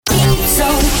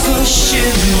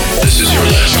This is your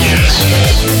last chance.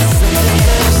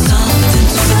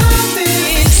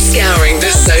 Scouring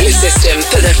the solar system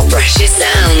for the freshest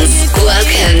sounds.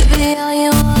 Welcome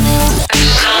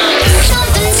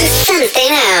to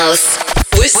Something Else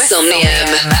with Somnium.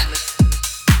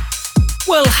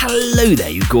 Well, hello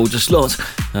there, you gorgeous lot.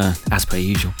 As per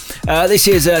usual. This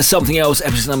is Something Else,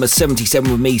 episode number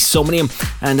 77 with me, Somnium.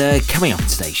 And coming up in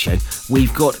today's show,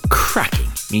 we've got cracking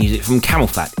music from Camel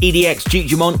Fat, EDX, Duke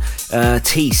Dumont,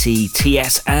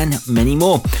 TCTS, and many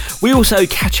more. We also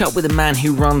catch up with a man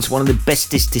who runs one of the best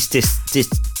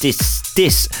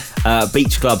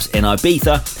beach clubs in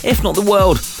Ibiza, if not the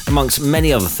world, amongst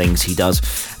many other things he does.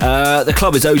 The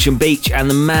club is Ocean Beach, and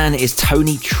the man is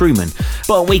Tony Truman.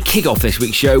 But we kick off this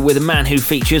week's show with a man who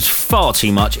features far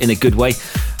too much in a good way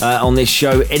on this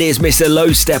show. It is Mr.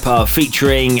 Low Stepper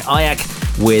featuring Ayak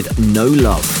with No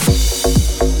Love.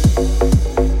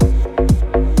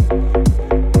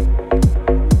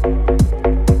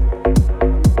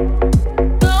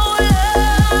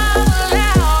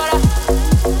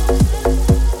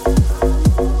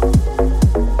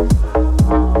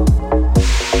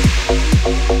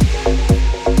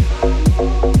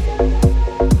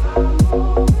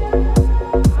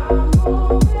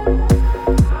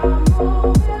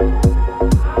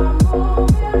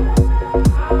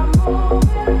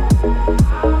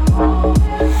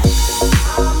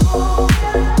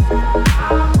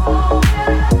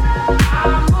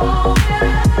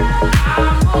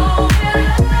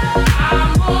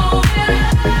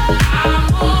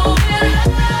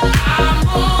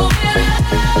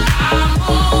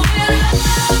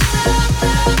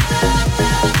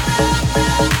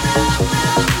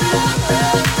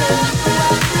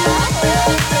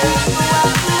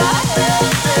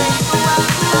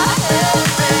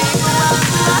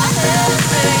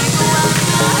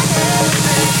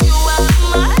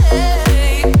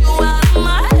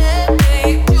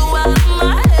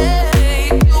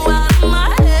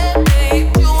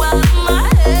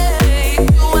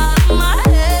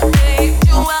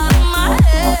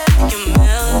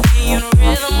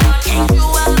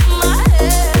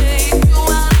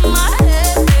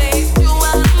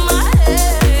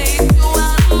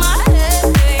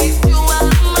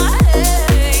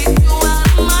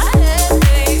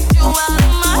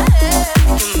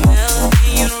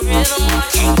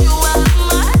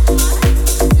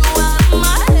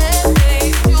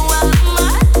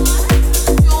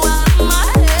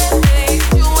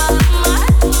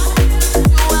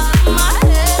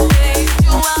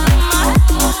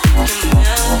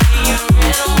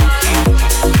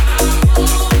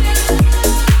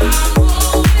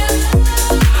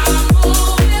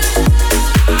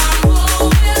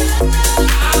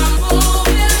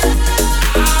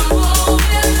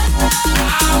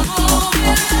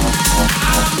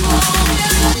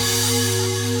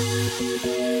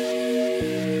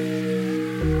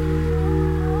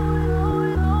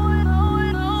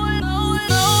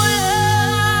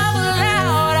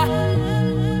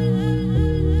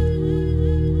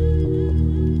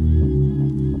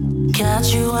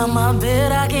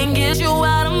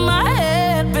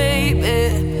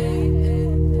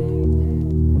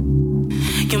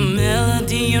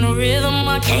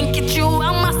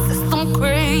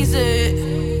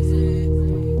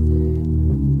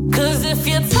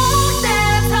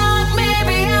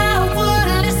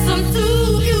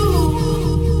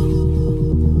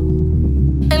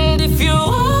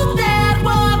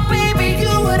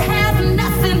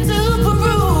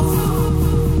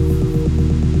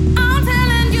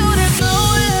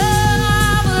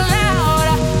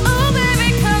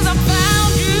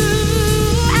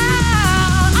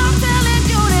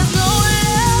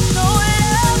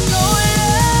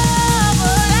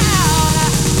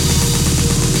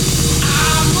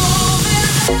 I'm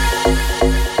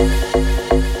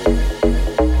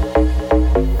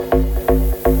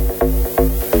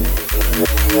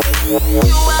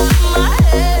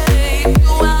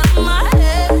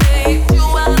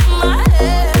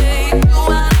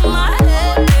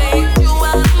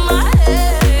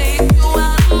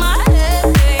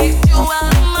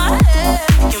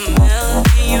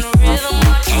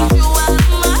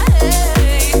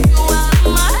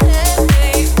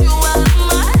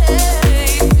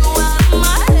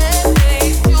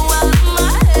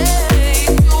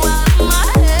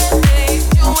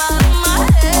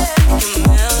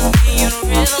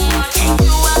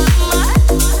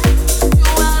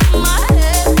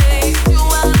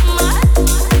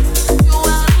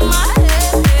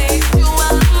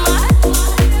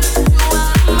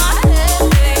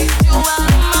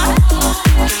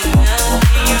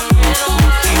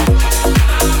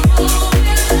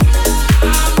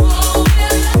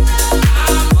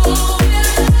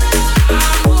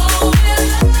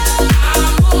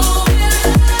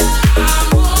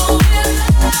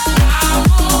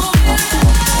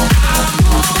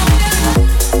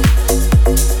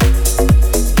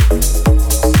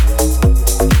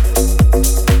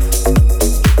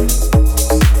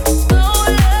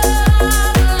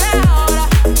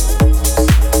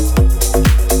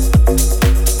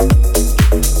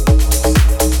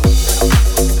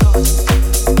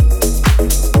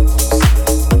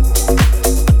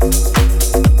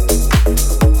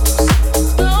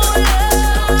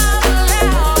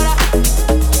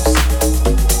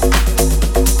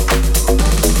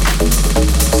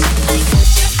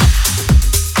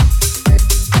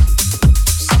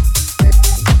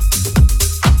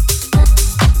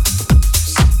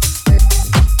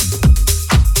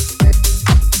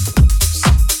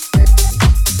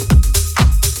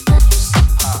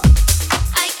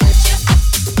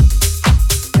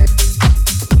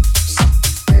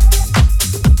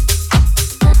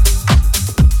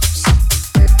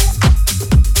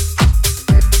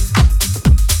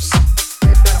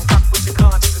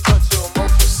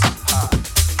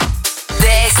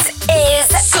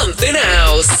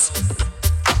House.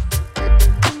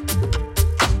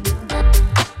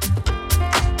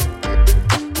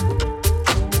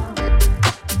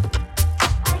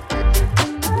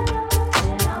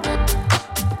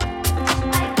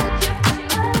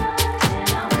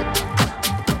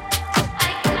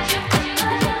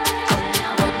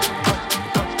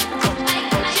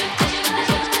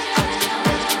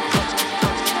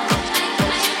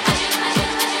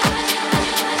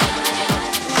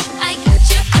 I got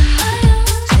you on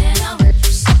my own.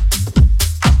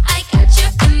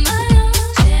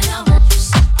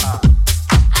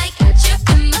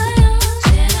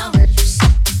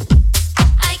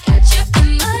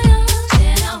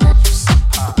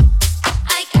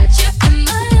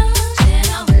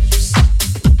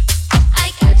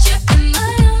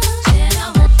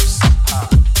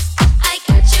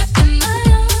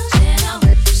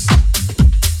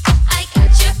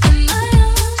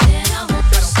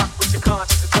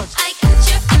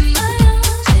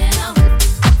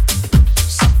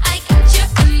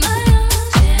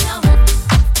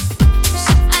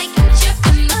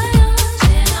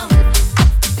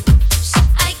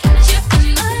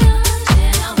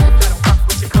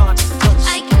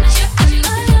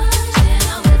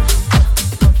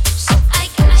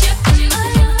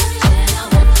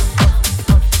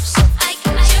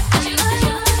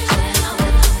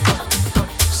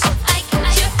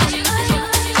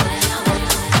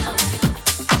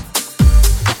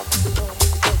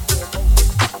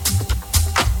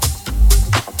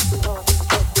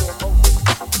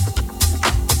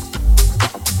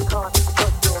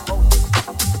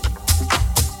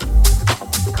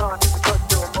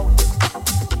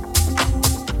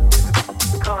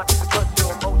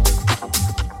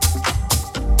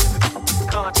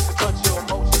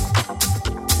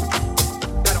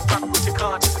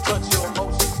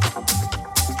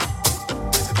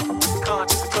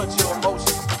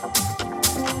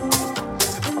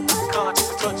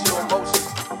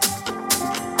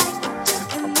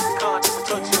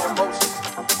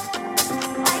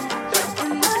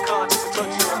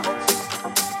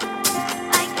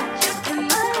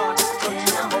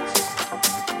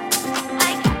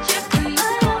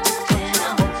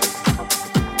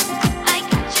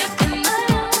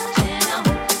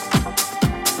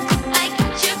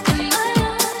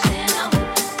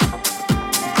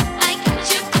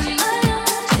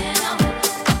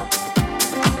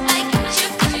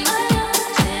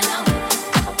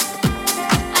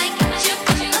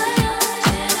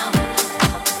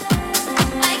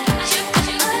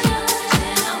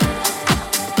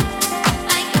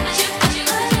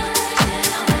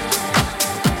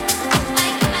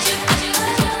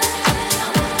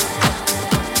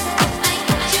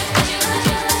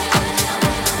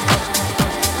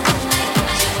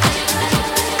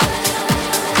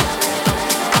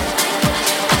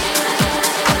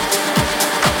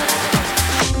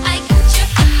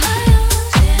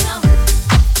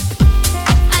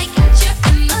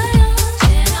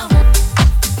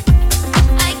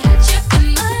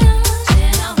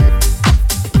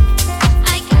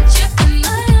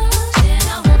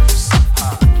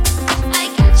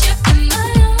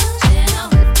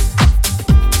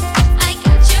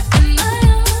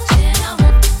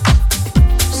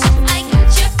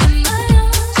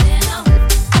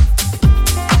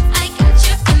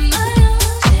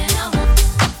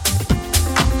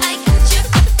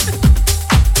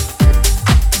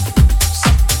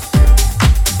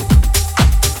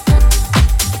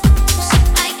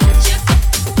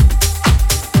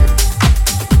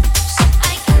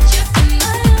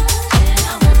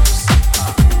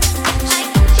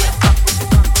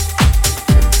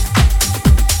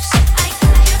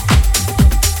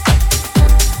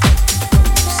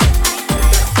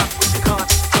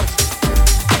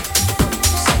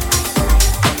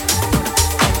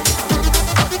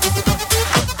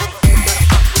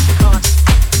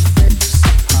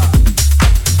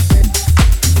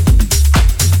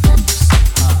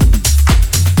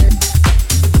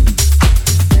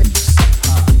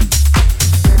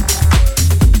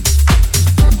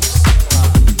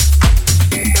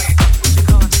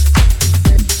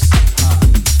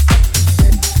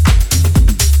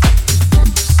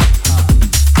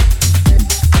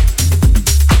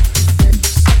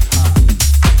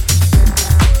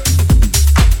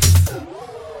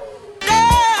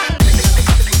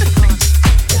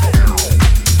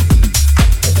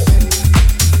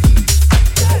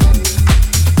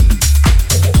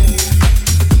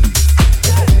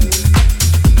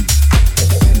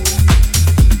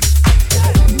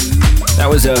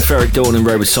 was Ferric Dawn and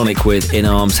Robosonic with In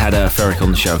Arms. Had Ferric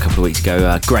on the show a couple of weeks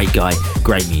ago. Great guy,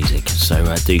 great music,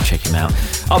 so do check him out.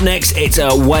 Up next, it's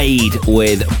Wade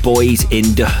with Boys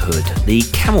in the Hood, the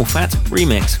Camel Fat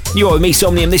remix. You are with me,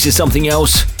 Somnium, this is Something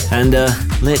Else, and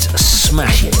let's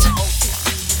smash it.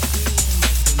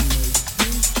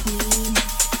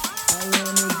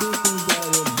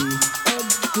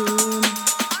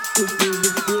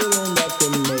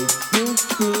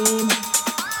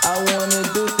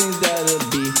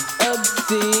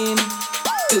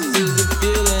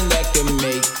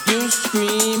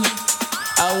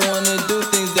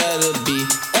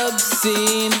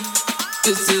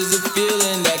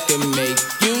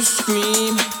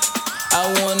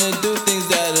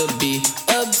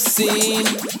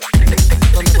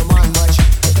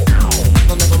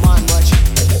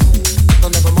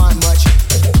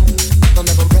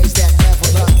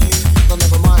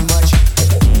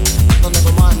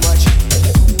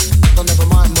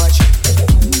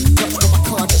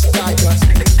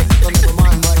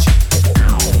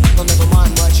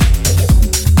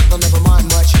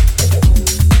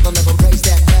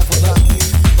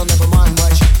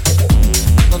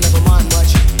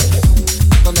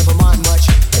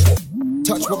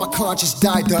 Just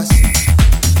die dust.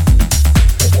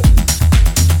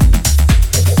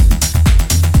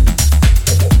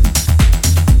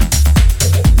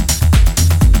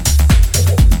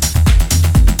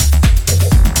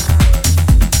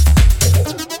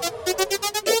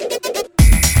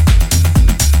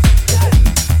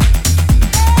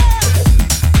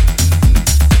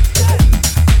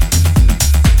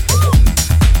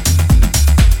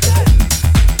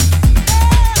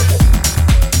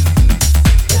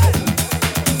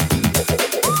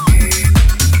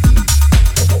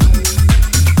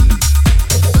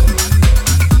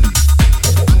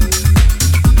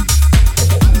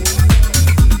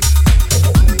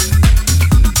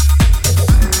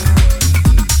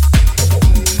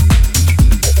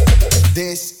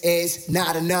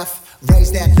 Not enough,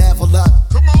 raise that level up.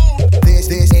 Come on. This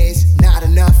is not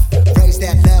enough, raise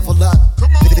that level up.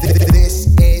 Come on. This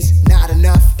is not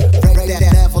enough, raise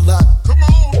that level up. Come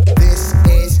on. This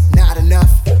is not enough,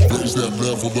 raise that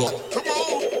level up. Come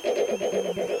on.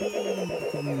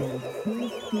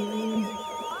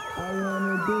 I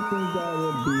wanna do things that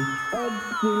would be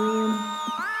obscene.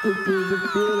 This is a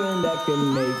feeling that can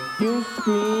make you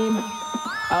scream.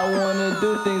 I wanna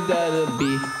do things that'll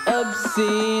be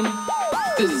obscene.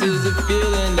 This is a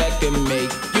feeling that can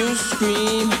make you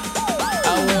scream.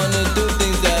 I wanna do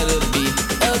things that'll be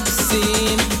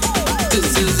obscene.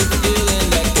 This is a feeling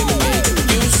that can make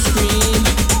you scream.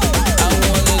 I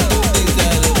wanna do things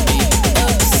that'll be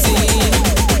obscene.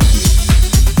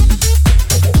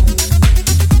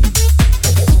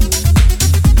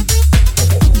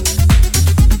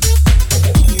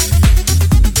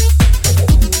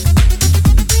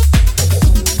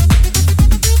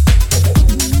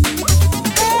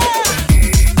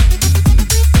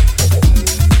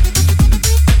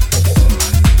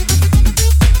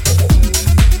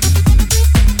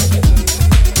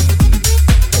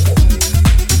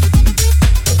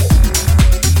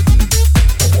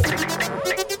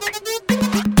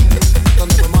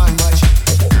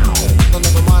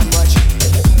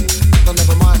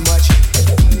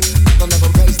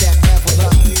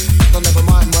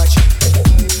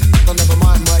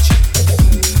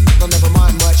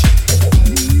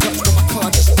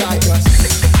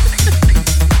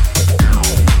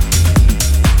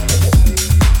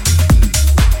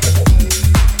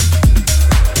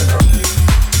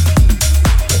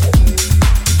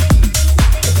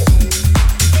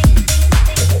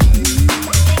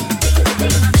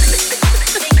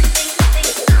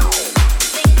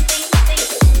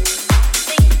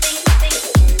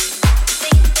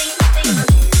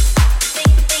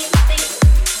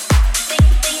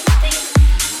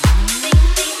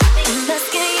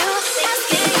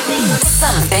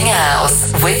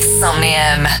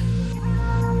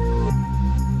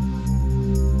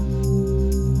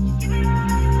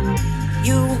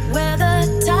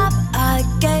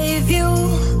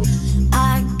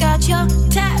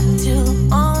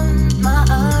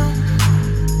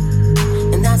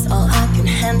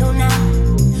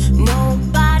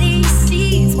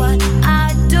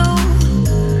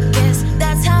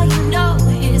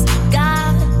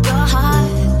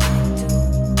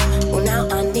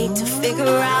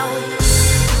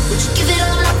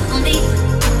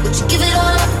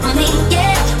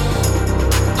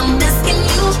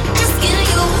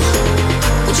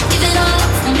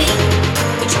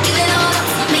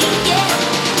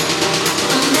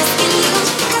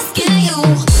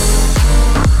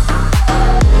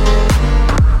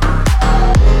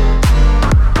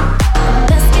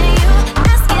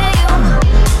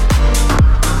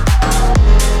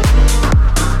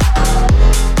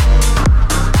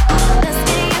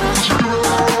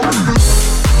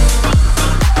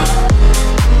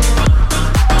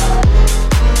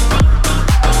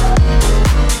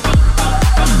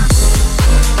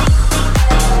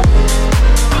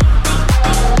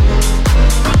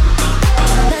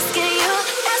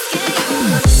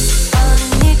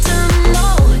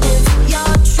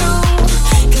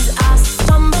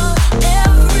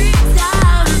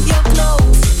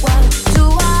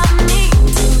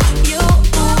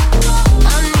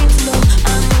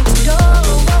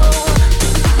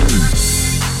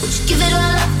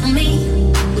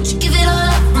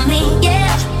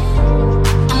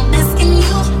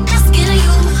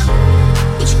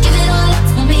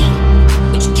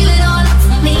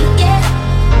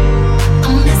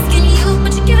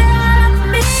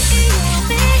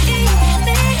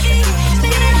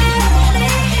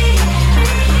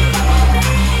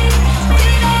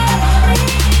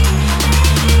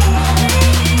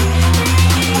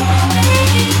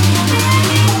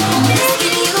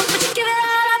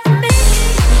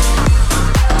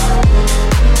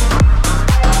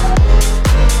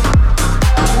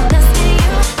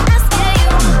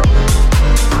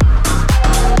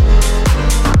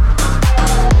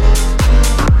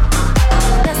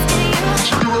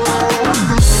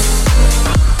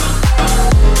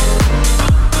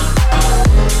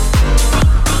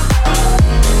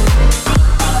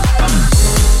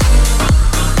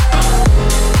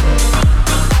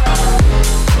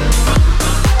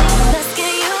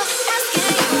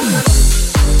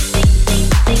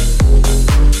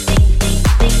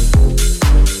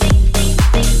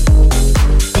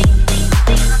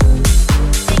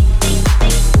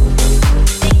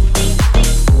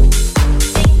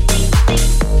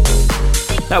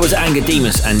 That was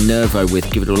Angademus and Nervo with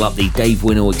Give It All Up, the Dave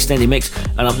Winnell extended mix.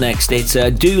 And up next, it's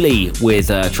Dooley with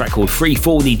a track called Free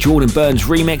Fall, the Jordan Burns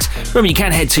remix. Remember, you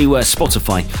can head to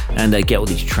Spotify and get all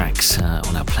these tracks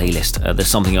on our playlist. There's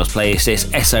Something Else playlist. It's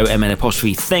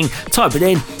SOMN''thing. Type it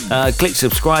in, click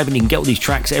subscribe, and you can get all these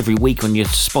tracks every week on your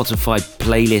Spotify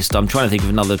playlist. I'm trying to think of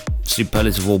another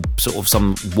superlative or sort of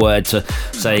some word to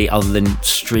say other than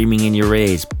streaming in your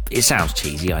ears. It sounds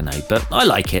cheesy, I know, but I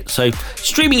like it. So,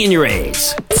 streaming in your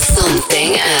ears.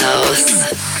 Something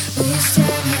else. Will you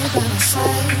stand here by my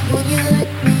side when you look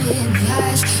me in the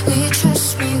eyes? Will you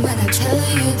trust me when I tell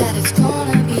you that it's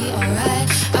gonna be alright?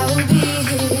 I will be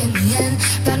here in the end,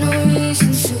 got no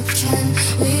reason to pretend.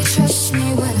 Will you trust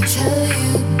me when I tell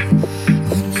you?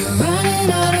 When you're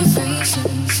running out of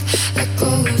reasons, let go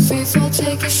and free fall,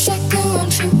 take a second,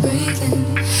 won't you breathe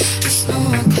in? Just know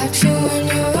I'll catch you when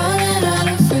you're running out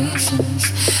of reasons.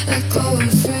 Let go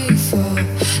and free fall,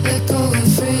 let go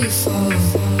and free fall.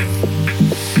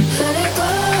 Let it go,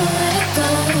 let it go,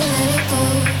 let it go.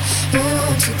 Hold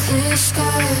on to clear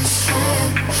skies,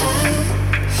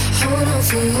 hold on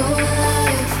for your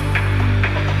life.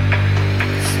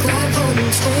 Grab hold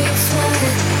and take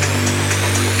flight.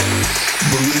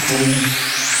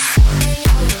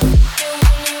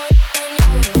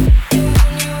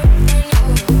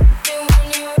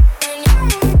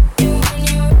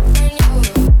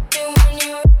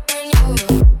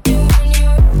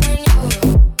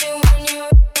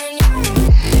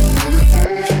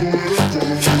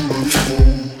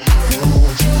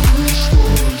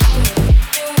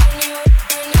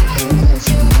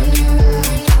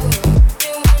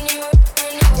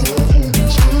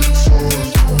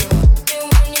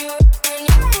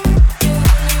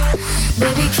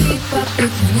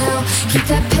 Keep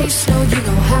that pace, no, you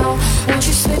know how. Won't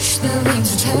you switch the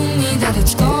lanes and tell me that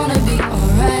it's gonna be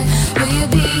alright? Will you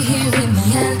be here in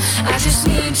the end? I just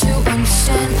need to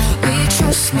understand. Will you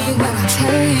trust me when I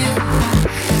tell you?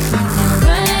 When you're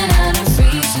running out of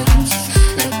reasons,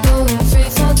 let go and free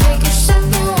fall. Take a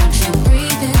second, won't you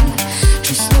breathe in?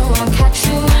 Just know I'll catch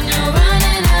you when you're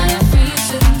running out of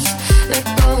reasons. Let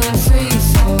go and free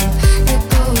fall, let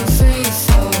go and free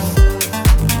fall.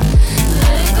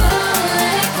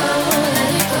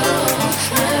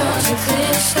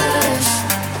 Clear skies,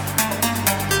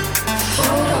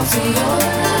 hold on for your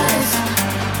life.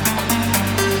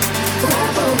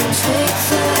 Grab hold and take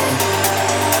flight.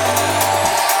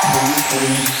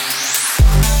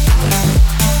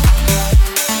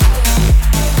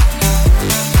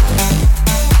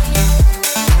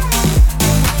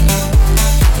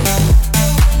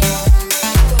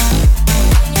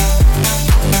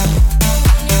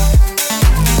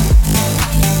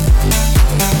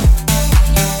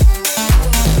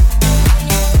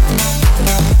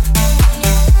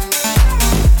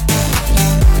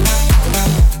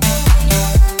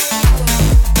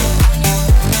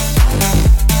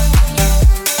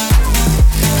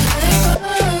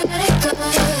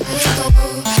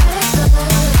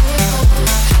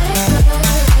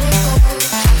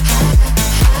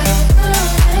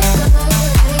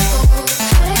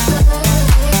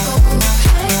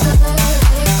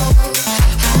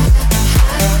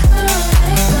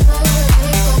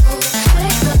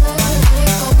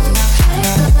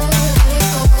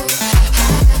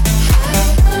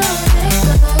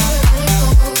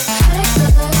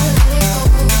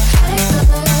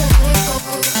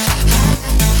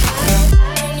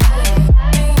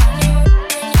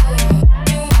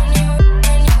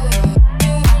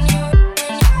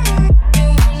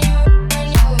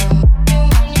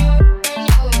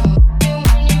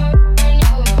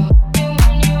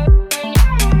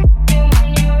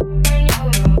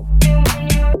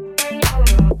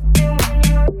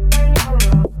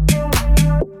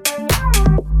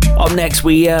 Next,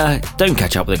 we don't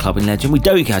catch up with a clubbing legend. We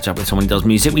don't catch up with someone who does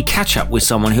music. We catch up with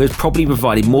someone who has probably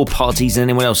provided more parties than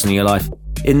anyone else in your life.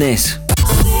 In this.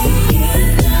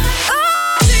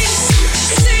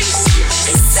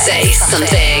 Say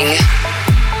something.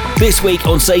 This week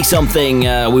on Say Something,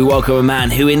 we welcome a man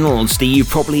who, in all honesty, you've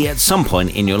probably at some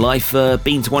point in your life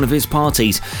been to one of his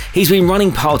parties. He's been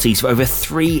running parties for over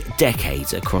 3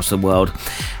 decades across the world.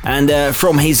 And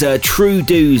from his true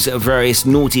do's at various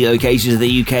naughty occasions of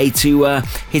the UK to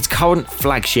his current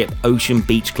flagship Ocean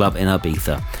Beach Club in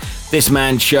Ibiza. This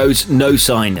man shows no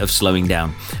sign of slowing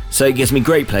down. So it gives me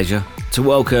great pleasure to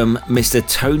welcome Mr.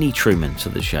 Tony Truman to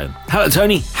the show. Hello,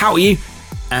 Tony. How are you?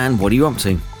 And what are you up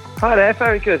to? Hi there,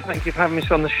 very good. Thank you for having me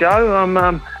on the show.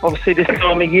 Obviously this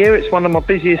time of year, it's one of my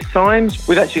busiest times.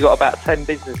 We've actually got about 10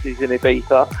 businesses in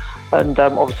Ibiza, and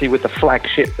obviously with the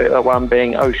flagship one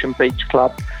being Ocean Beach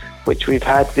Club, which we've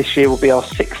had this year will be our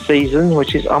 6th season,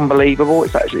 which is unbelievable.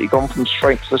 It's actually gone from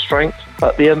strength to strength.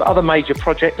 But the other major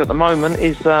project at the moment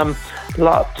is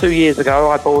 2 years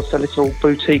ago I bought a little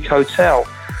boutique hotel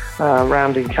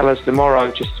round in Calles de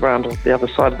Moro, just around the other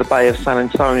side of the Bay of San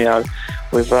Antonio,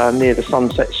 with near the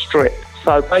Sunset Strip.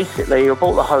 So basically, I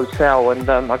bought the hotel and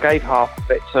I gave half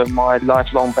of it to my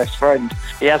lifelong best friend.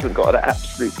 He hasn't got an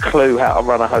absolute clue how to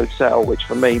run a hotel, which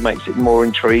for me makes it more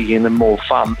intriguing and more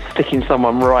fun, sticking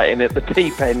someone right in at the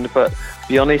deep end. But to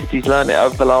be honest, he's learned it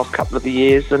over the last couple of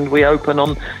years, and we open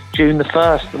on June the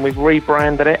 1st, and we've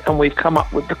rebranded it, and we've come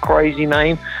up with the crazy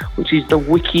name, which is the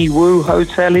Wiki Woo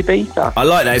Hotel Ibiza. I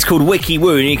like that. It's called Wiki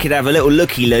Woo, and you could have a little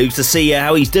looky-loo to see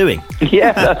how he's doing.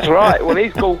 Yeah, that's right. Well,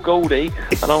 he's called Goldie,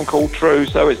 and I'm called True,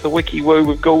 so it's the Wiki Woo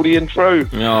with Goldie and True.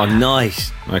 Oh,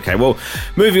 nice. Okay, well,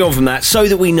 moving on from that, so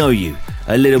that we know you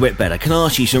a little bit better, can I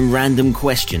ask you some random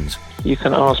questions? You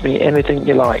can ask me anything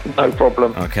you like, no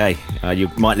problem. Okay, you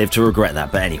might live to regret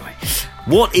that, but anyway.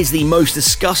 What is the most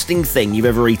disgusting thing you've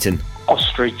ever eaten?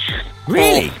 Ostrich.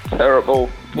 Really? Oh, terrible.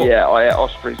 What? Yeah, I ate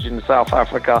ostrich in South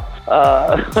Africa.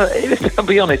 To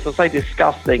be honest, I say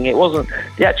disgusting. It wasn't,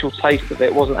 the actual taste of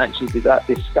it wasn't actually that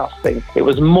disgusting. It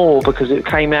was more because it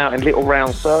came out in little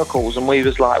round circles, and we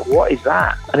was like, what is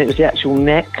that? And it was the actual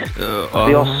neck of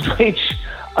the ostrich.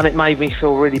 And it made me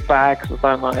feel really bad because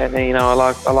I don't like any, I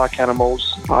like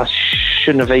animals. I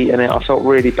shouldn't have eaten it. I felt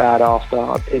really bad after.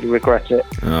 I did regret it.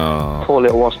 Oh. Poor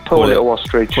little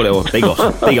ostrich. Poor little big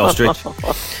ostrich.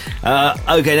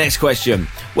 Okay, next question.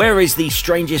 Where is the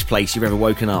strangest place you've ever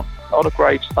woken up? On a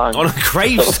gravestone. On a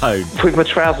gravestone? With my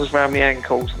trousers around my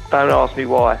ankles. Don't ask me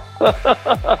why.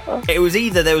 It was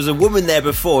either there was a woman there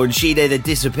before and she'd either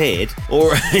disappeared,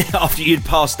 or after you'd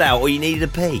passed out, or you needed a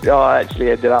pee. I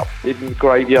actually ended up in the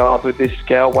graveyard with this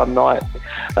girl one night,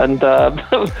 and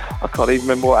I can't even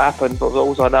remember what happened, but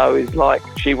all I know is, like,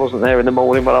 she wasn't there in the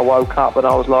morning when I woke up, and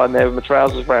I was lying there with my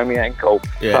trousers around my ankle.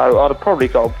 Yeah. So I'd have probably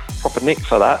got a proper nick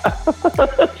for that.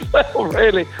 Well,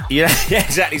 really. Yeah,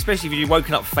 exactly, especially if you'd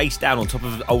woken up face down on top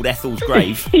of old Ethel's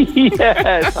grave.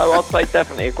 Yeah, so I'd say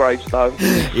definitely a gravestone.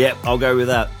 Yep, I'll go with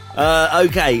that.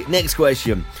 Okay, next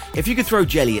question. If you could throw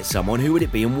jelly at someone, who would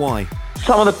it be and why?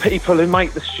 Some of the people who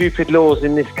make the stupid laws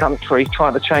in this country,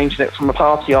 trying to change it from a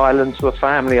party island to a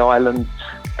family island.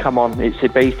 Come on, it's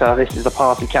Ibiza. This is the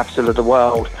party capital of the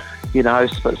world, you know.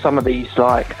 But some of these,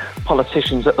 like,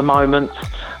 politicians at the moment,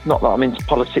 not that I'm into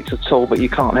politics at all, but you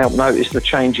can't help notice the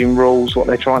changing rules, what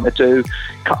they're trying to do,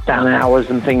 cut down hours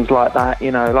and things like that.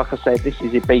 You know, like I said, this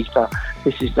is Ibiza.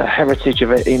 This is the heritage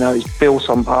of it. You know, it's built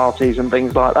on parties and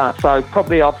things like that. So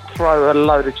probably I'd throw a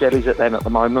load of jellies at them at the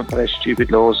moment for their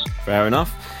stupid laws. Fair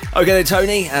enough. Okay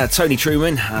then, Tony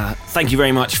Truman, thank you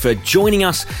very much for joining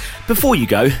us. Before you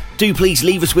go, do please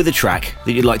leave us with a track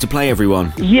that you'd like to play,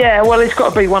 everyone. Yeah, well, it's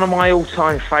got to be one of my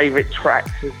all-time favourite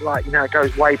tracks. It's like, you know, it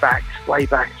goes way back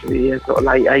to the sort of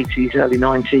late 80s, early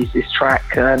 90s, this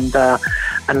track. And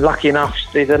lucky enough,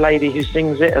 the lady who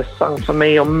sings it has sung for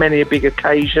me on many a big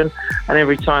occasion. And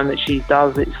every time that she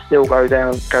does, it still goes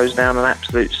down an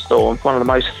absolute storm. One of the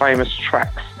most famous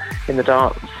tracks in the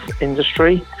dance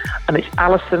industry, and it's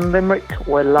Alison Limerick,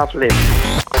 Where Love Lives.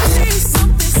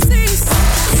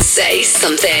 Say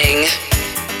something.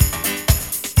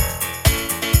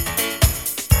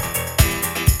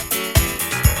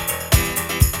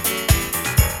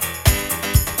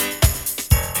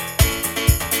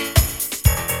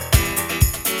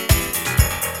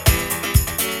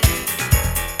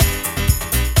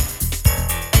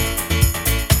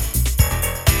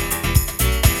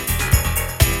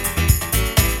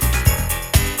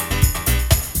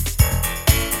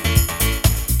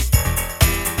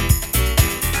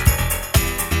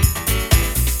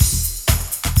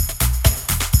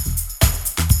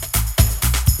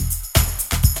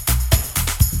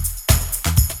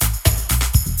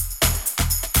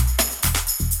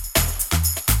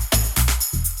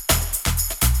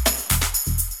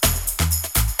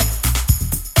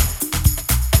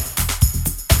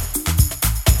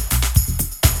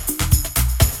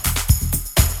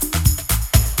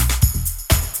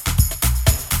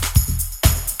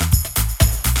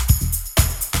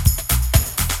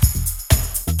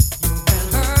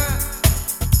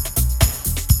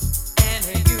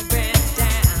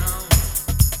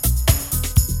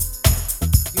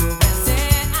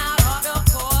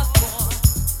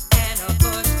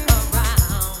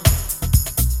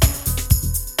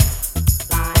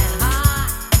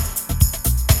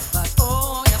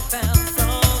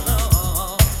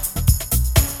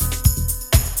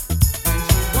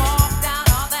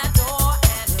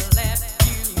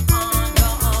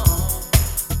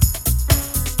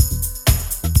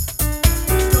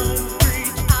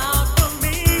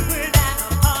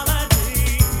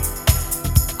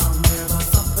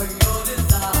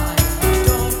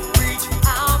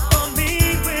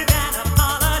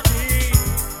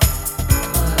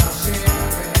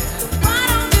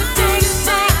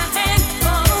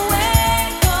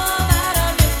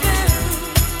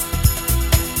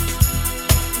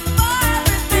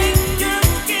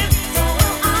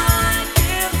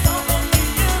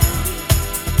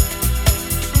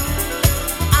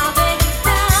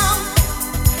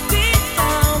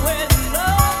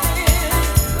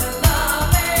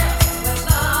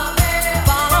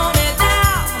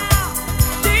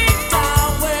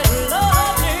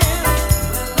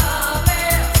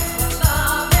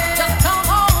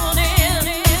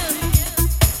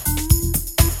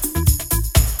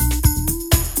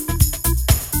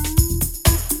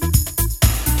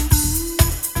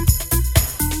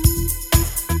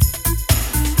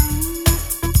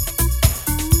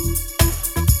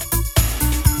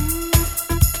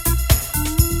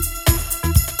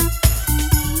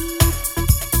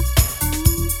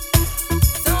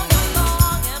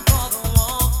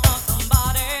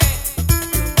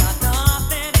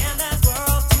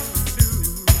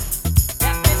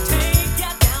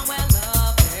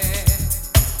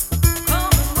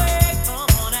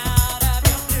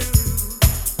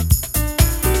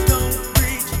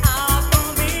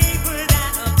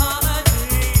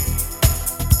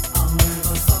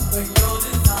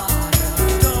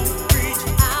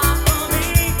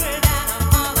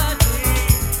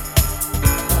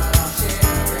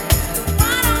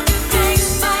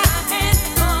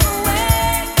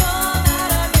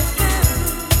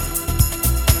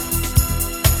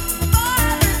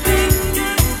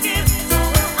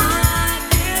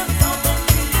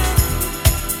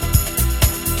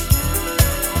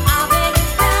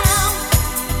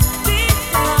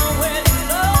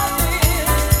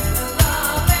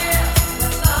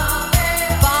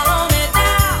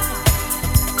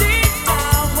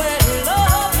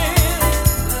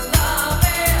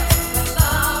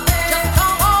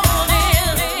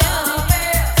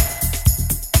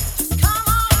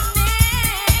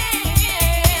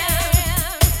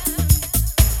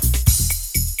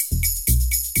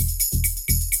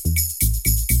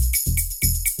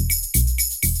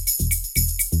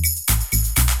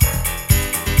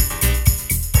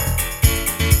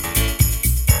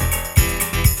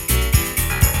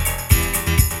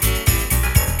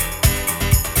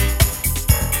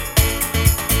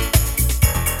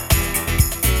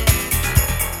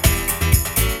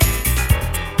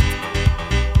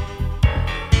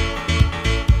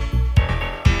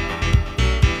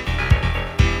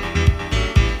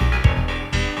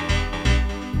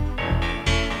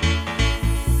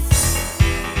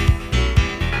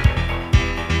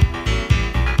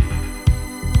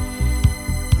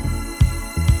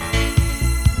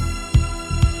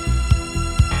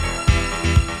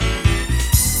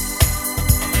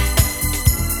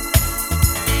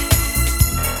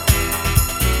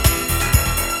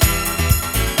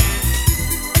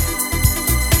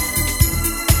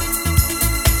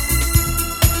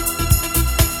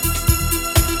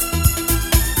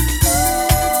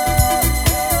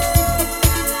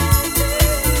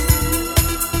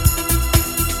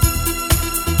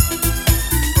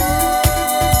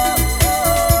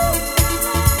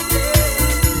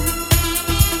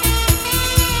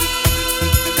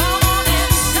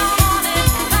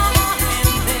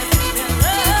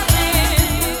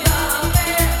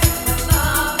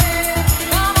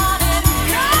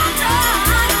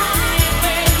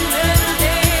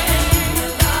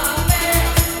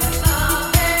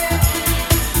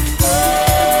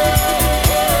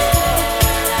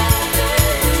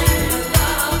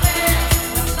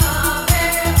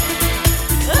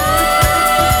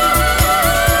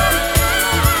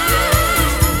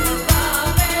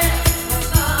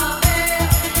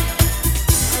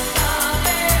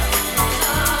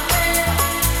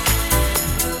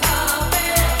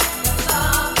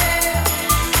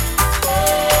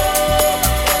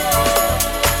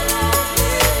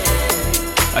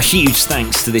 A huge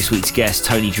thanks to this week's guest,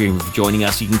 Tony Dreamer, for joining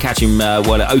us. You can catch him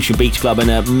at Ocean Beach Club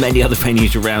and many other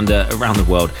venues around the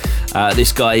world.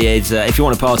 This guy is, if you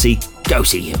want a party, go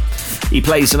see him. He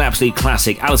plays an absolute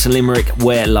classic, Alison Limerick,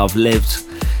 Where Love Lives.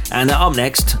 And up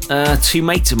next, two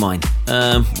mates of mine.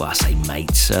 Well, I say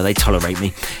mates, they tolerate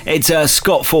me. It's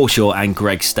Scott Forshaw and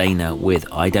Greg Stainer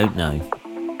with I Don't Know.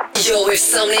 You're with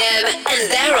Somnium,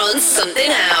 and they're on Something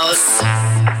Else.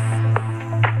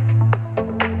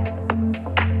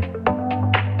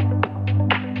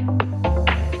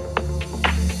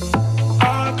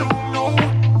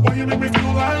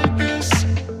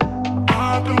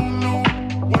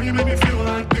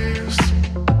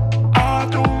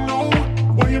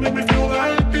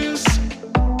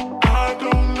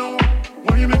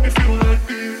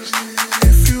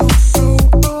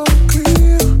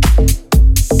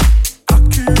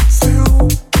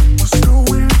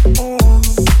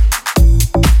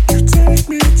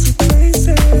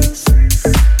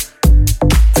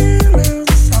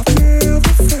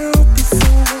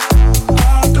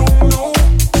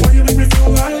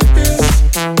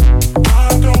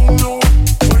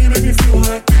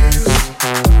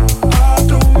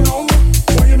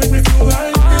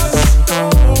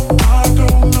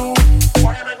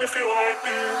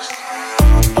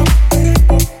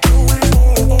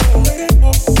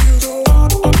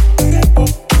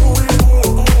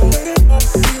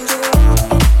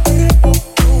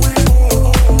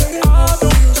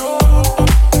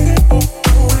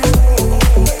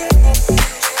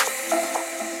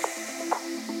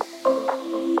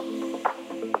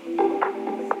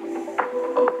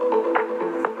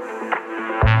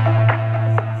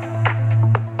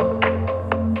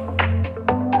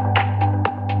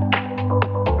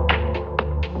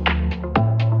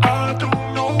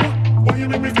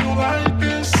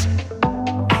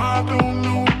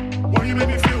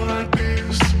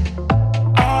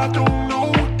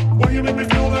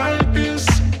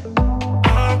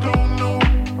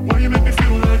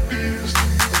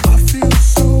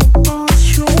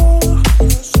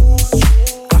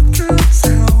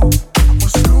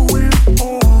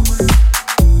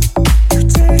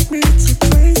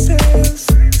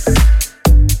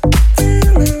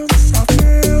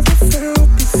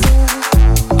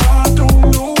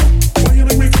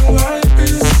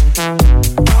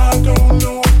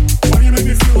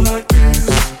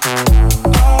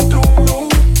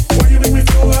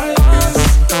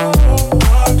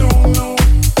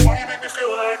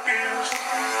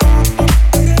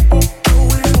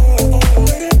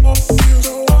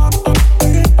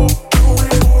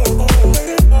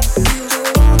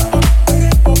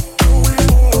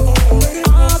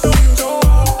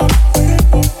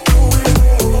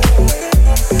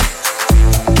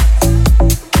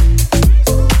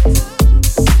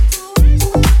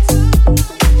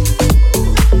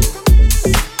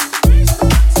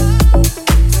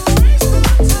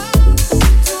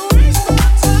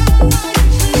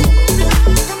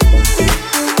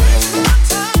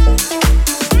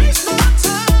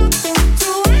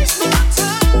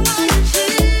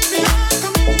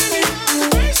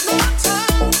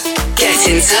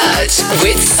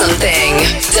 with something.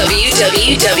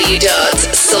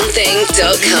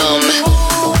 www.something.com.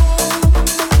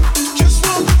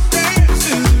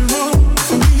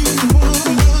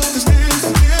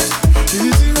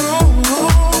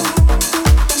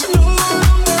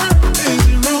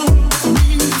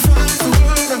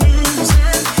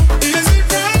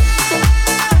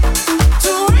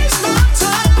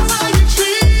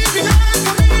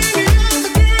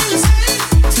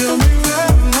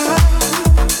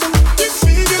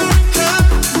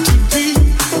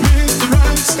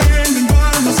 Standing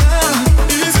by my side.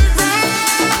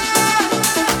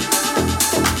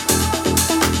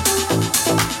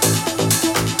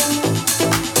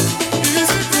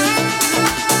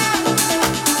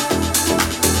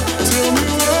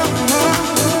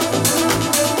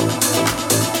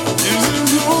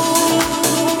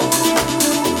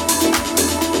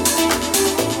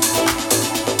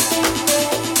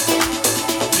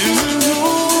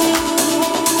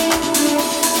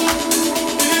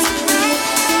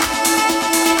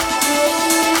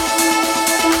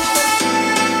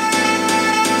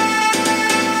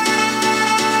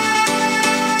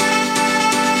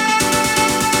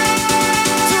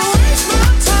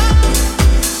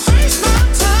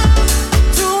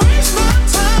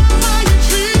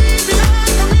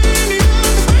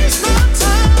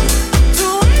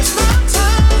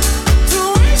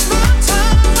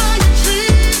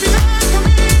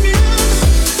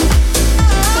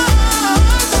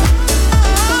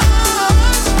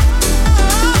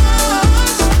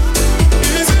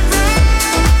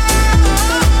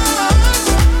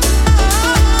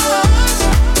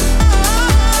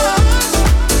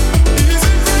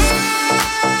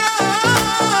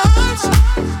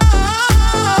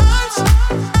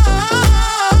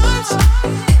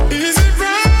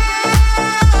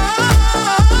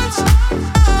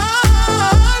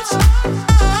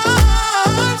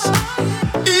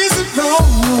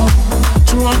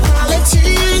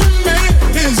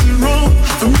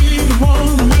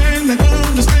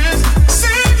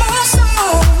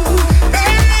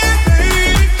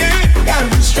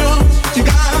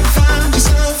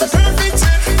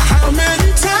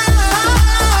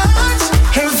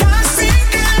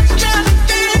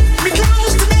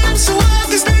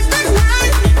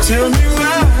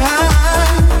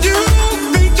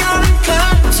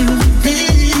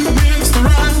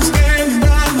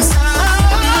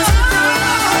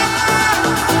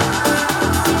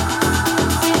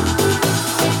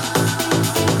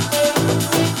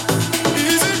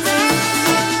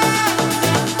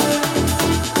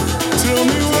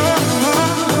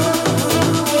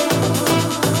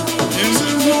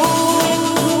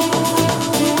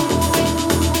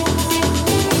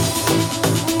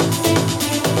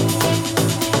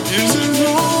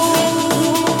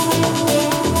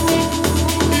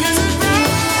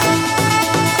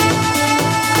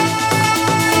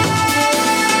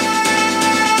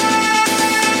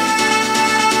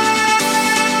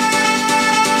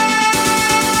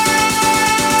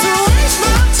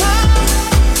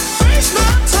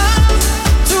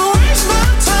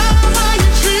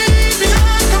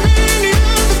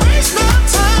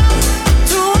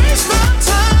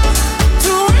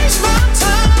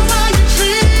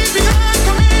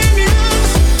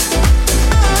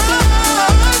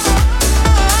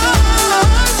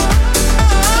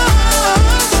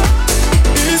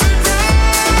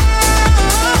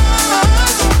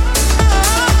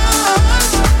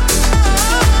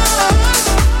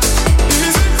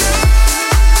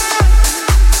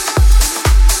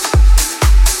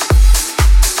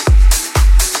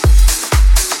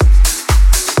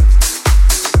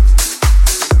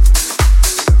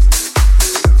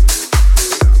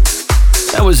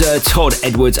 was Todd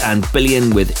Edwards and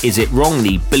Billion with Is It Wrong,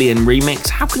 the Billion remix.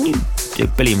 How can you do a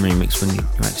Billion remix when you're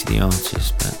actually the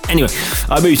artist? But anyway,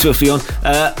 I move swiftly on.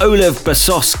 Olav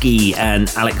Basowski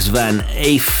and Alex Van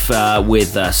Eef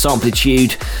with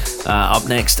Samplitude up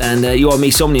next. And You Are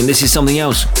Me Somnium. This is Something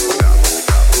Else.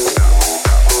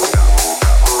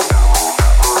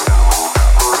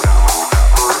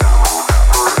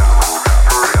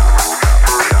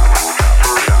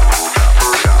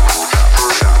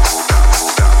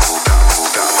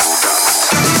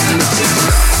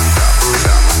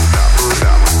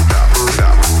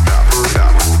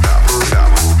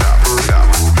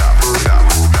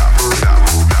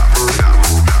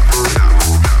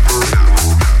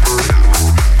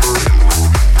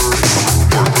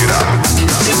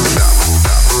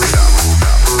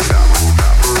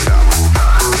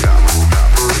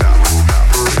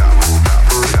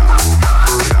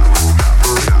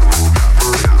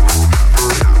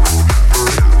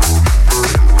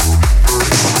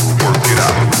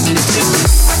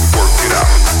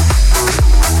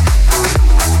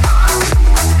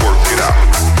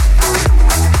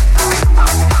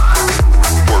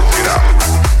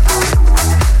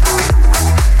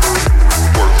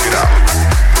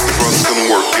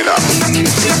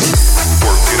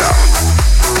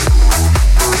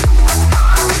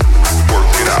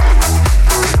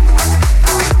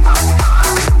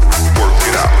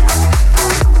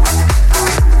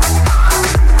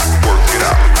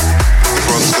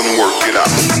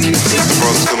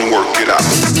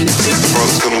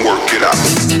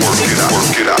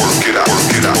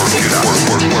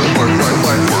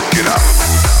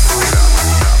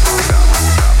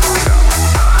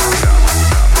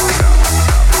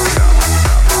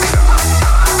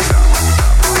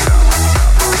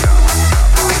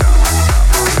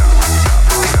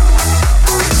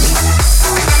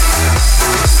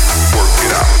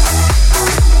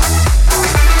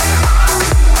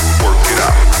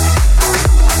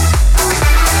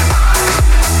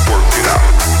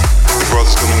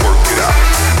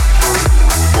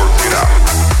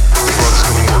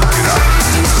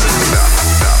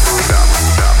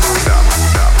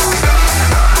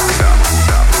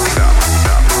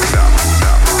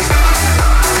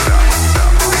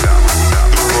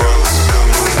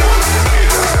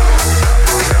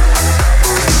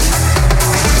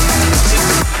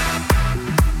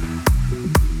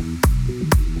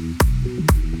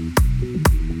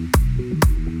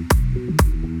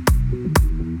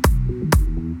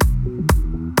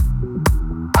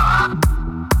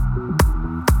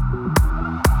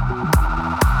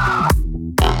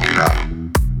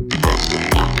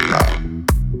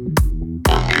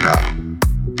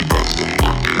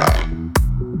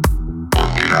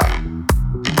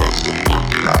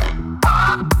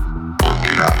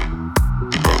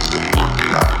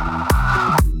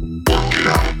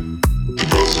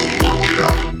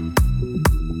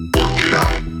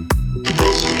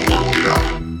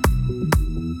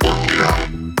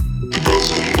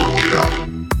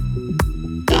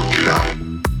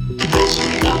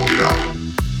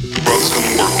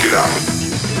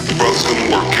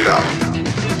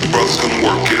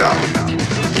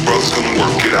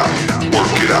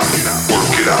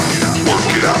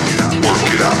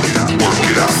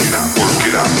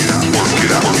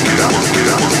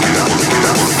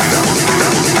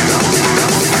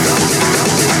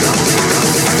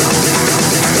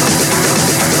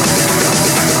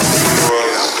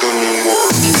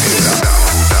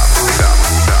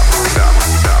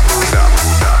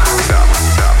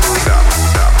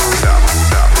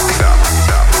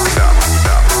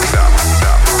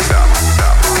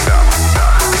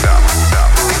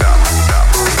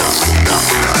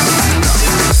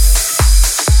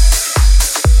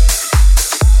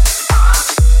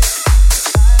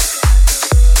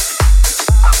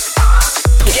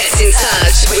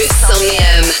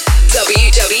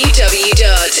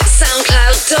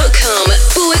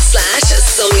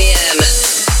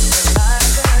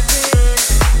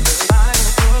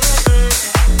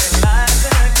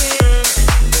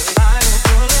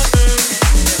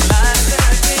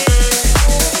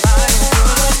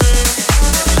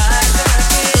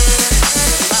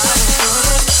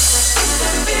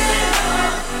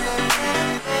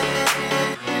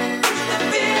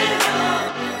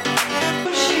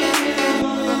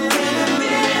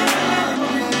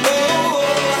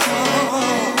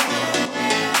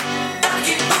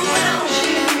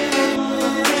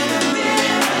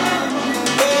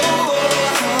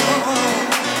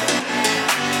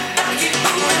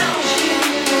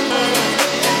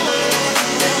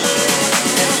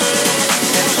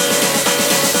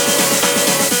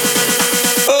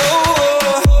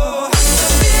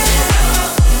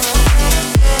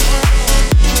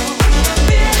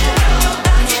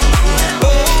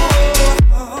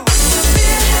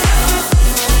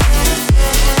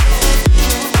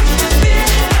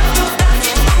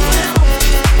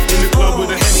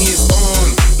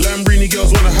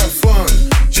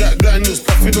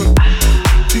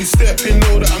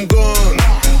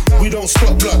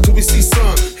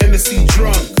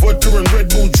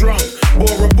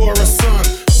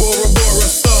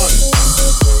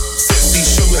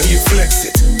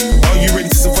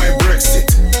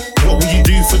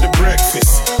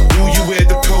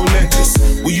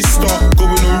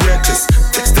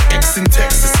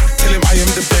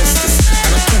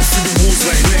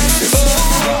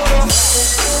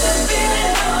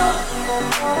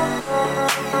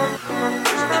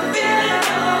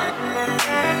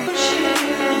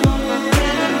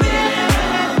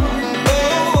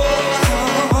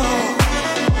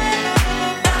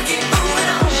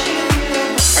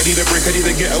 I need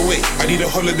a getaway, I need a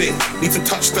holiday. Need to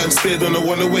touchdown, stayed on the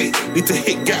one away. Need to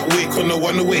hit Gatwick on the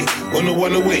one away, on the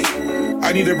one away.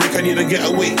 I need a break, I need a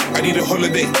getaway, I need a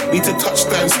holiday. Need to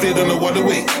touchdown, stayed on the one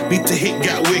away. Need to hit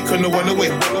Gatwick on the one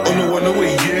away, on the one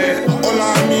away, yeah.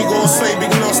 Hola amigo, say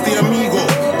big nasty amigo.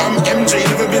 I'm MJ,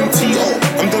 never been T.O.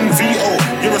 I'm Don V.O.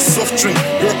 You're a soft drink,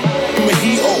 you're a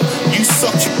mojito. You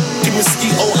suck, you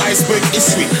mosquito, iceberg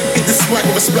issue. Hit the swag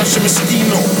with a splash of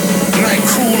mosquito. Night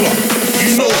crawler,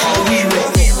 you know how we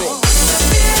roll.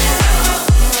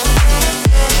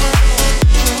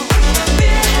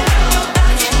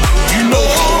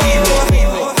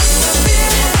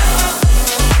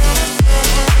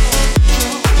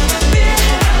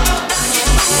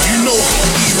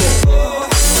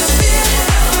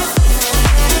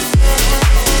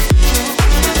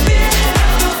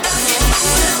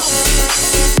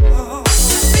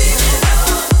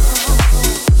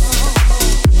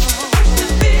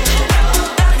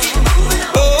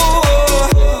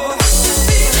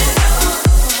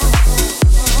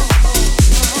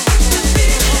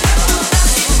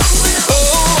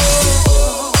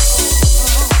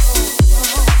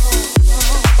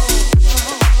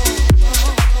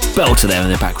 Belter there in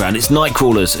the background. It's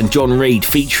Nightcrawlers and John Reid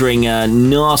featuring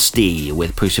Nasty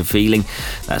with Push a Feeling.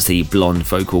 That's the blonde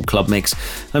vocal club mix.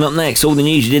 And up next, all the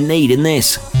news you didn't need in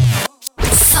this.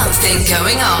 Something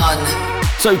going on.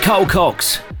 So Carl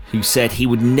Cox, who said he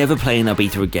would never play in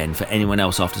Ibiza again for anyone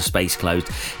else after Space closed,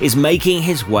 is making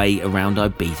his way around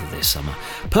Ibiza this summer,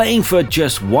 playing for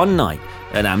just one night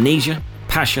at Amnesia,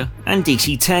 Pacha and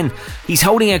DC10. He's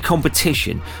holding a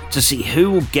competition to see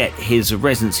who will get his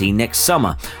residency next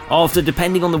summer, after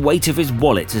depending on the weight of his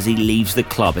wallet as he leaves the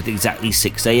club at exactly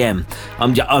 6 a.m.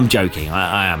 I'm joking,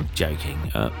 I am joking.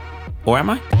 Or am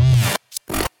I?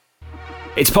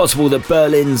 It's possible that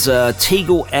Berlin's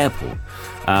Tegel Airport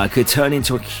could turn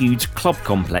into a huge club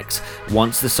complex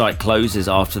once the site closes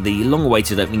after the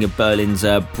long-awaited opening of Berlin's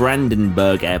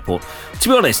Brandenburg Airport. To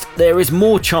be honest, there is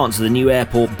more chance of the new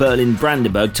airport,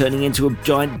 Berlin-Brandenburg, turning into a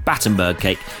giant Battenberg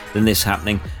cake than this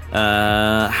happening.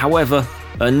 However,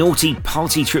 a naughty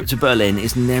party trip to Berlin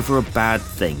is never a bad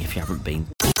thing if you haven't been.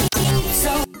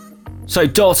 So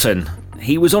Dalton,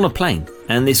 he was on a plane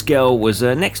and this girl was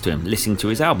next to him listening to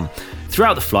his album.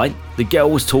 Throughout the flight, the girl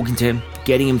was talking to him,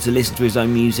 getting him to listen to his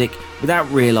own music without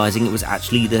realising it was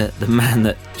actually the man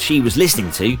that she was listening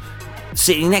to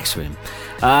sitting next to him.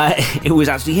 It was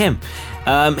actually him.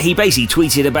 He basically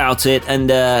tweeted about it and,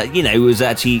 was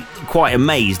actually quite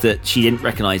amazed that she didn't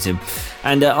recognise him.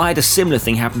 And I had a similar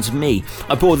thing happen to me.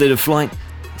 I boarded a flight,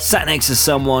 sat next to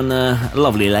someone, a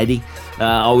lovely lady.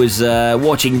 I was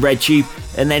watching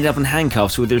RedTube and ended up in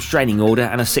handcuffs with a restraining order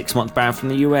and a 6-month ban from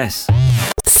the US.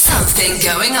 Something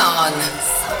going on.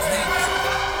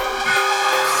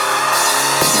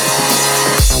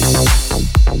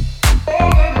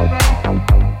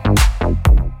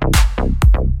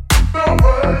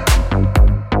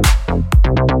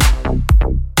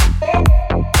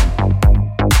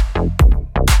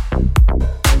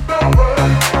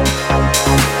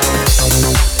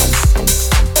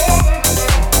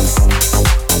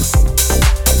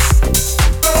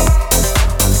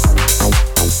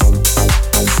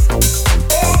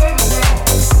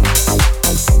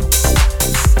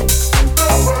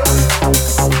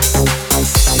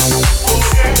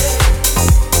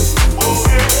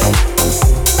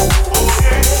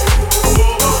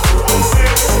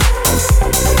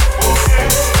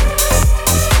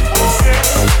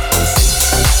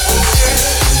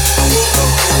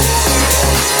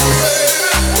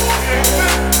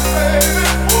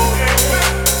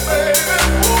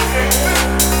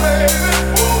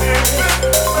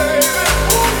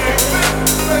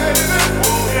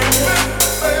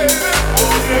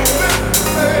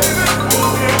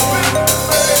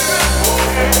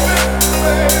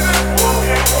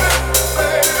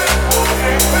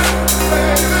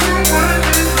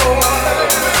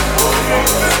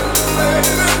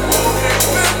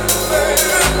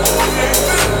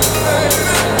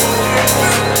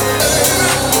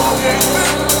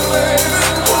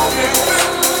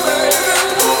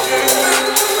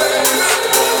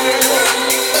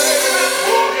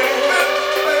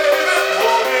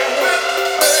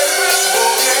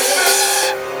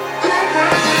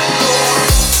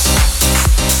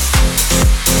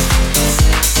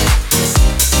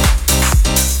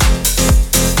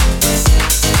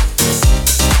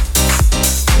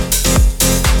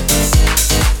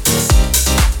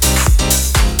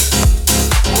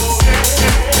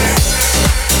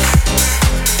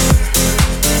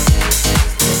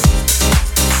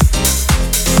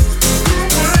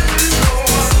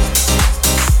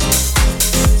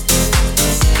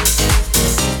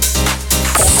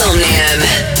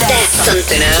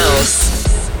 something else.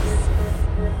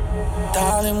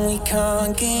 Darling, we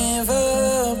can't give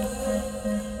up.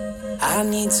 I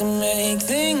need to make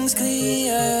things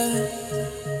clear.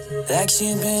 Like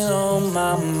you've been on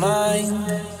my mind.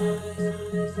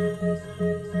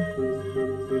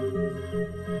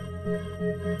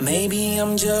 Maybe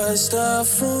I'm just a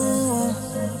fool.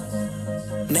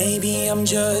 Maybe I'm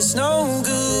just no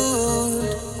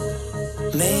good.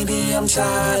 Maybe I'm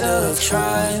tired of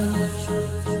trying.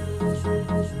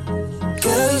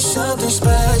 Girl, you're something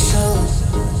special.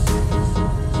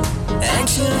 And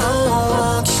you know I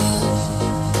want you.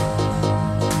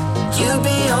 You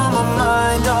be on my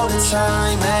mind all the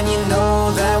time. And you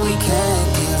know that we can't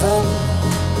give up.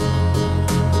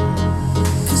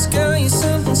 'Cause girl, you're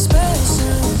something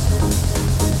special.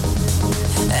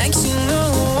 And you know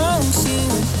I want you.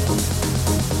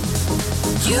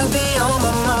 You be on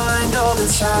my mind all the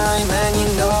time. And you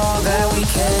know that we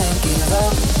can't give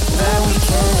up. That we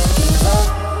can't give up.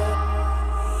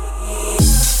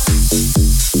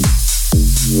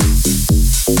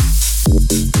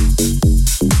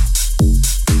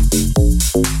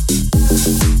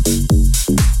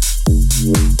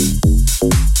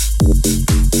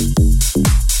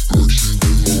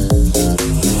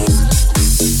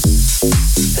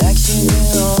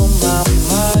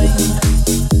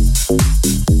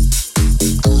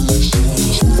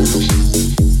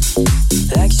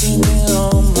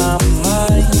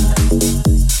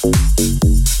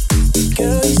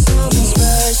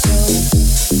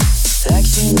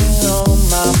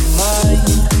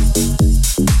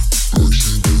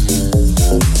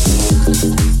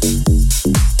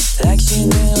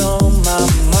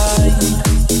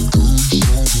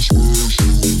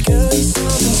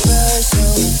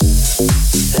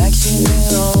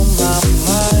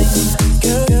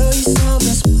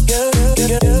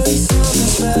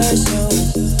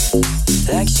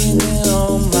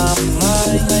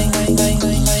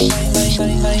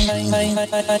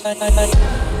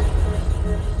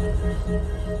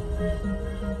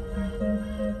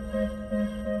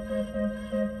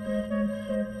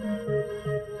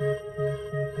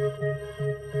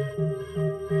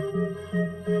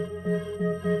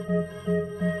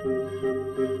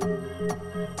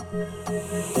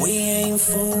 We ain't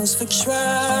fools for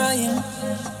trying.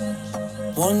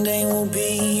 One day we'll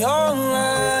be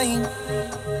alright.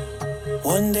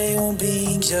 One day we'll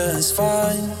be just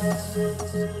fine.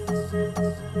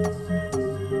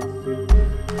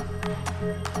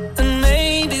 And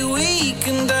maybe we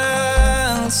can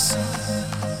dance,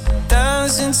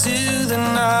 dance into the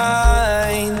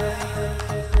night,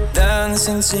 dance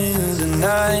into the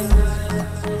night.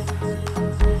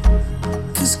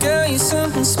 'Cause girl, you're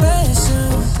something special.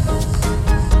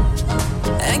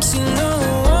 And you know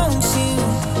I want you.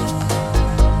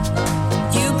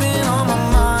 You've been on my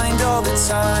mind all the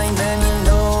time. And you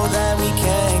know that we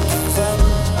can't give up.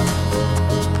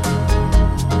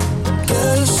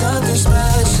 Girl, you're something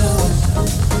special.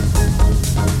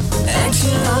 And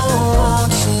you know I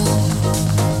want you.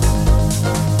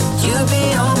 You be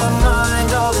on my mind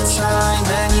all the time.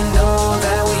 And you know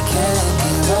that we can't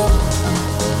give up.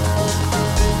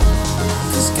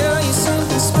 'Cause girl, you're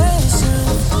something special.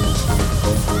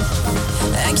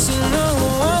 And you know I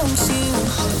want you.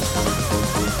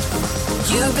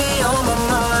 You be on my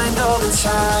mind all the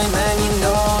time. And you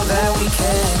know that we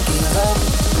can't give up.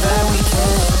 That we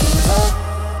can't give up.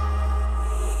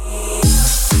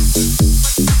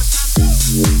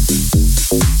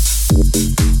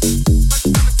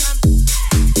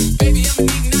 Baby, I'ma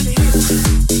need another hit.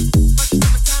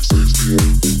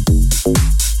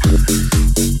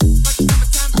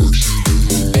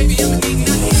 Baby, I'ma need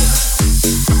another hit.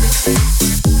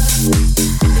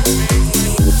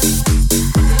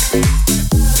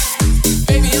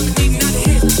 Baby, I'ma need another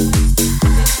hit.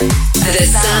 The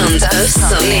sound of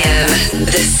Somnium.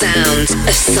 The sound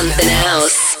of something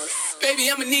else. Baby,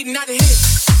 I'ma need another hit.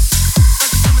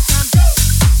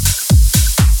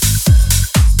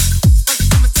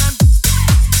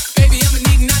 Baby, I'ma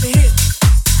need another hit.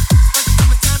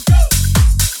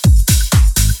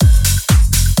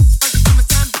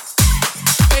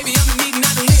 Baby, I'ma need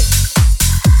another hit.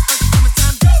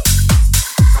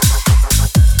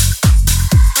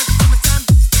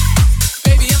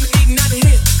 Baby, I'ma need another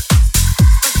hit.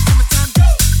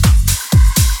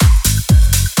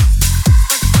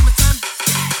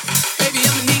 Baby,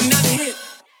 I'ma need another hit.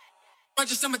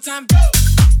 Bunch of summertime.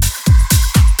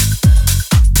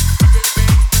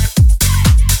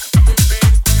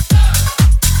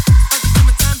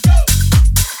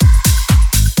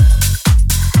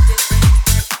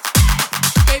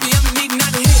 Baby, I'ma need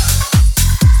another hit.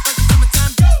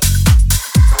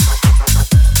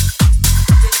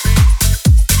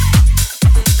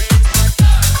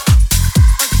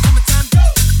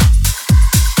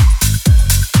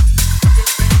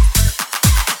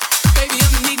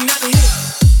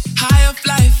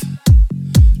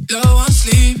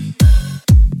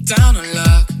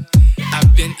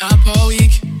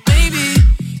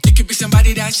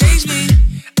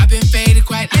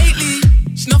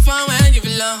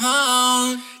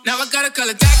 alone. Now I gotta call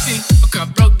a taxi. My car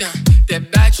broke down,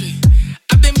 dead battery.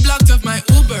 I've been blocked off my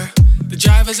Uber. The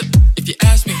driver's up, if you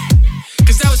ask me.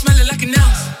 Cause I was smelling like an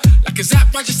ounce, like a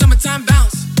Zap Roger summertime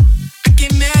bounce. I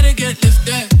get mad to get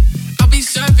lifted. I'll be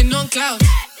surfing on clouds.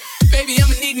 Baby,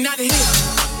 I'ma need another hit.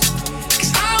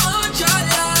 Cause I want your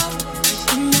love.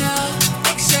 Inhale,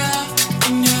 exhale,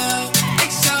 inhale,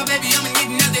 exhale. Baby, I'ma need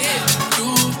another hit.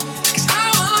 Cause I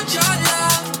want your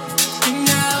love.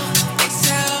 Inhale,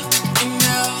 exhale,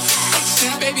 inhale,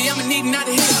 exhale. Baby, I'ma need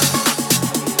another hit.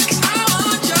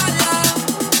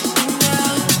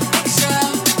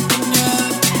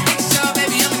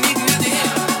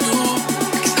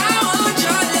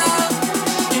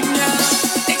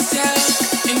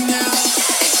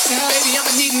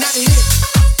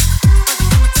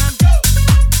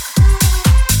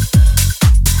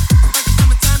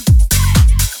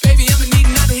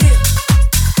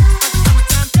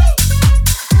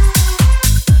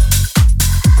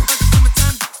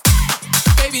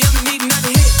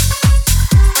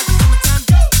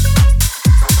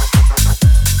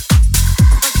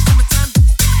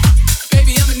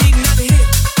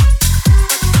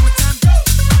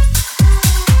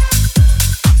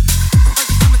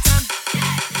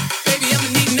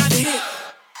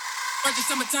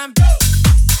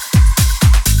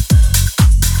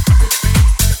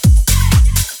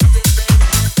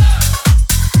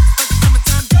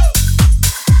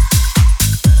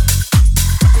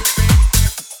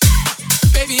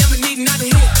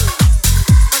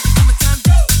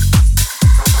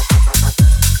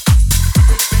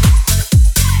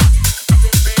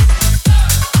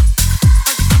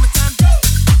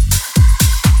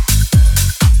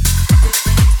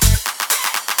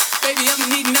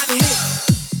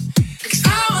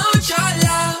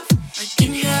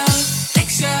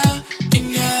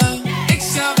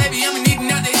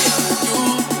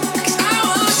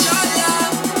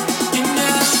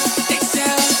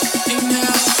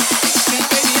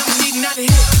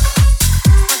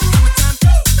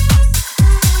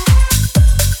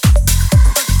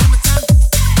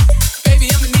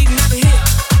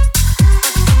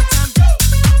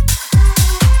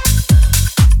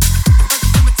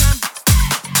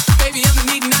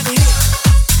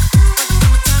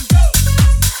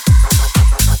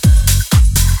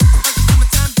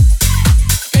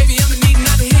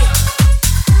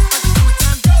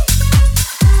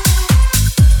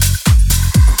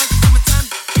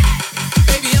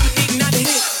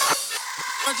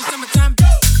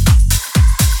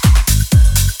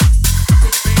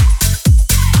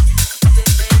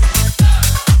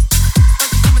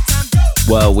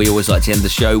 Well, we always like to end the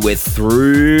show with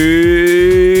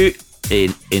Through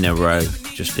in a Row,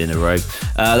 just in a row.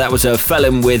 That was a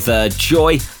Felon with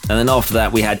Joy, and then after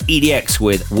that we had EDX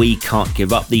with We Can't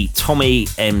Give Up, the Tommy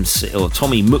MC or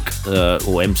Tommy Mook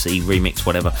or MC remix,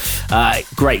 whatever.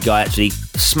 Great guy, actually,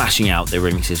 smashing out the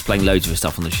remixes, playing loads of his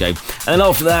stuff on the show. And then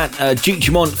after that, Duke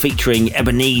Dumont featuring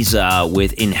Ebenezer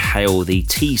with Inhale, the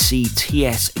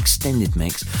TCTS extended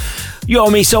mix. You're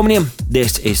on me, Somnium.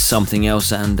 This is Something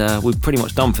Else, and we're pretty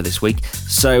much done for this week.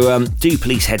 So do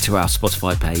please head to our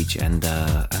Spotify page and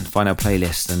find our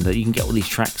playlist, and you can get all these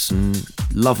tracks and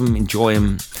love them, enjoy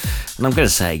them. And I'm going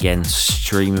to say it again,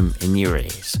 stream them in your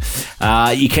ears.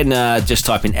 You can just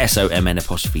type in SOMN'.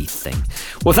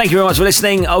 Well, thank you very much for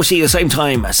listening. I'll see you at the same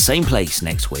time, same place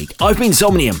next week. I've been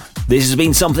Somnium. This has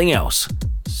been Something Else.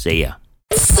 See ya.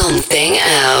 Something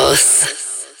Else.